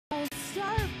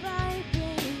start by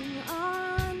being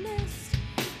honest.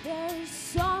 There's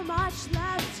so much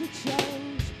left to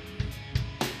change,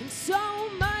 and so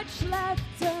much left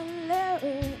to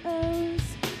lose.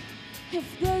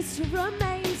 If this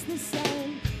remains the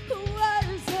same, what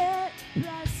is it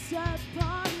pressed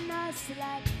upon us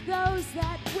like those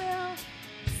that will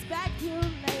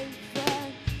speculate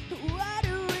for? What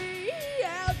do we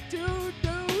have to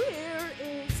do here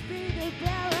is be the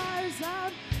bearers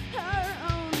of our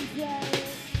own fate.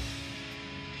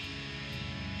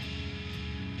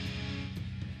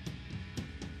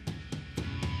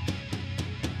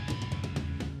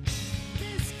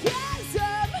 This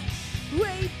chasm,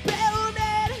 we build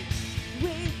it,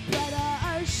 we put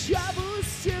our shovels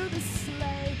to the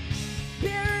sleigh.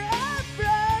 Peer up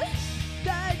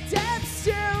the depths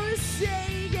to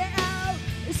seek out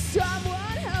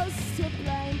someone else to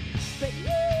blame. But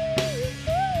you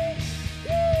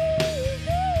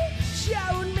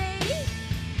showed me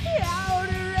how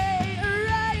to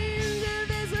rise to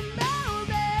this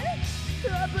moment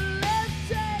of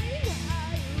uplifting.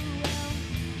 I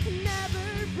will never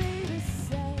be the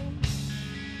same.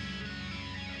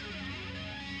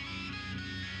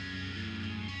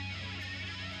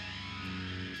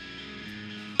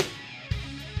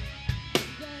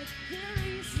 The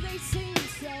theories, they seem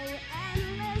so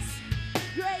endless.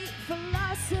 Great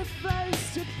philosophers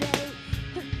debate.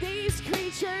 These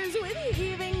creatures with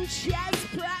heaving chests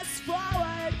press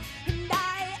forward, and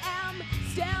I am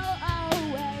still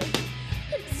awake.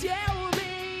 Tell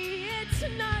me it's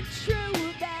not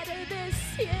true that this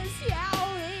is how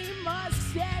we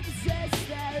must exist.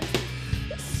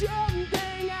 There's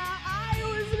something I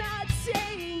was not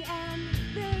saying, and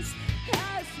this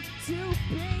has to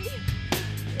be it.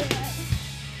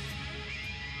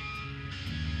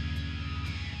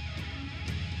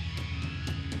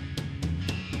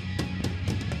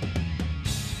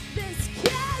 This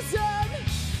chasm,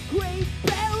 we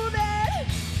build it,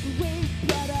 we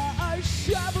put our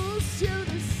shovels to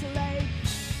the sleigh.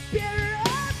 Peer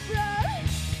up the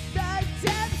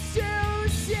depths to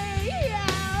see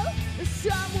out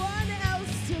someone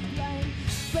else to blame.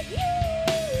 But you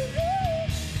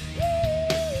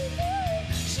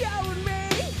showed me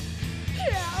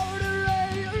how to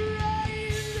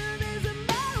rise to this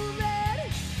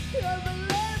moment of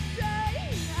uplifting.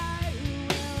 I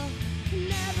will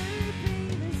never be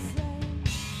the same.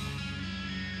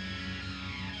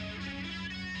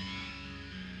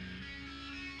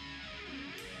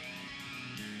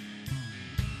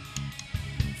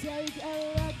 Take a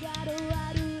look at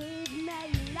what we've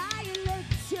made. I look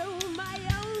to my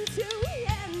own two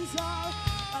hands, all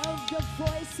of the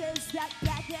voices that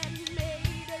beckon me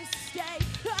to stay.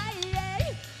 I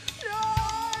ain't no,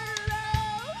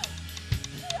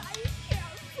 I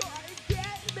can't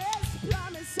forget this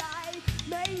promise I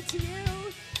made to you.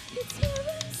 It's here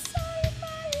inside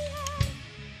my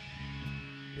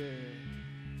head.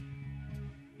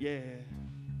 Yeah.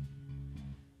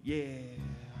 Yeah.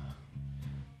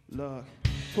 Look.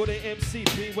 For the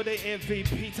MCP with the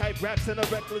MVP type raps and a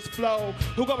reckless flow.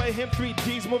 Who got him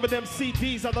 3Gs, moving them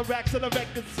CDs on the racks and the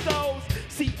record stoves.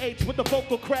 CH with the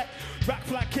vocal crack, rock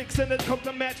flat kicks and the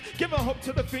coconut match. Giving hope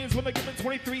to the fiends when they're giving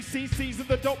 23 CCs of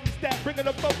the dopeness stat. Bringing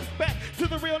the focus back to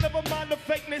the real, never mind the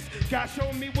fakeness. God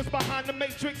showing me what's behind the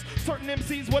matrix. Certain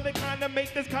MCs, well, they kinda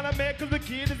make this kinda mad cause the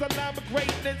kid is a line of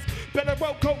greatness. Better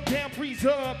roll, go down, freeze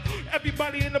up.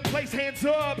 Everybody in the place, hands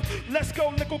up. Let's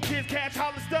go, nickel kids, catch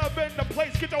Hollis Dub in the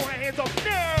place. Get your hands up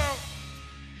now!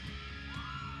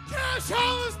 Cash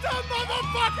Hollis Dub,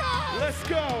 motherfucker! Let's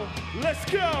go, let's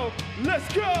go,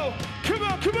 let's go! Come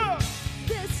on, come on!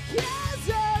 This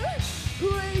chasm,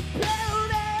 we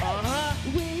build it,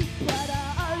 we put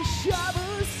our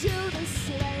shovels to the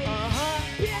sleigh.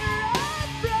 Peer up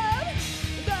the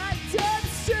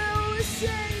depths to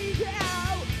seek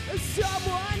out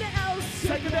someone else to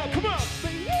Take it out, come on!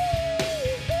 But you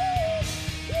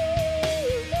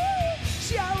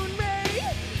showed me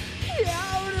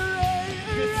how to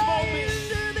rise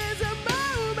to this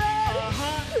moment of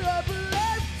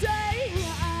uplifting.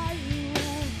 I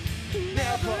will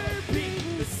never be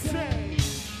the same.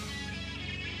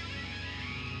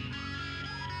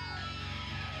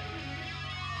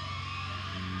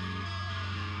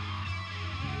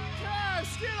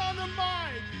 Cash, get on the mic!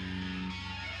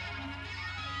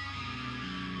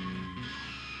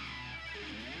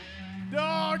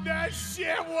 Dog, that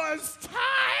shit was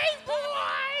tight,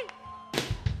 boy!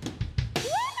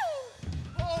 Woo!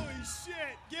 Holy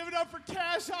shit! Give it up for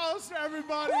Cash Hollis,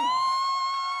 everybody! Woo! Ow,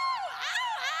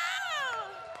 ow!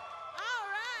 All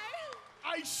right.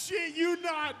 I shit you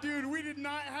not, dude. We did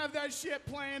not have that shit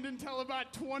planned until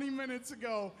about 20 minutes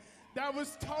ago. That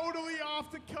was totally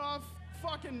off the cuff.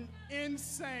 Fucking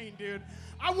insane, dude.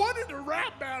 I wanted to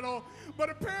rap battle, but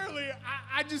apparently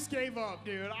I just gave up,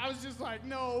 dude. I was just like,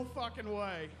 no fucking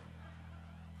way.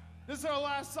 This is our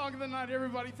last song of the night,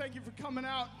 everybody. Thank you for coming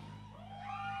out.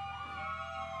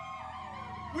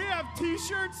 We have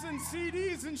t-shirts and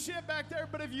CDs and shit back there,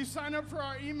 but if you sign up for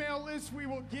our email list, we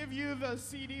will give you the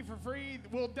CD for free.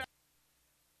 We'll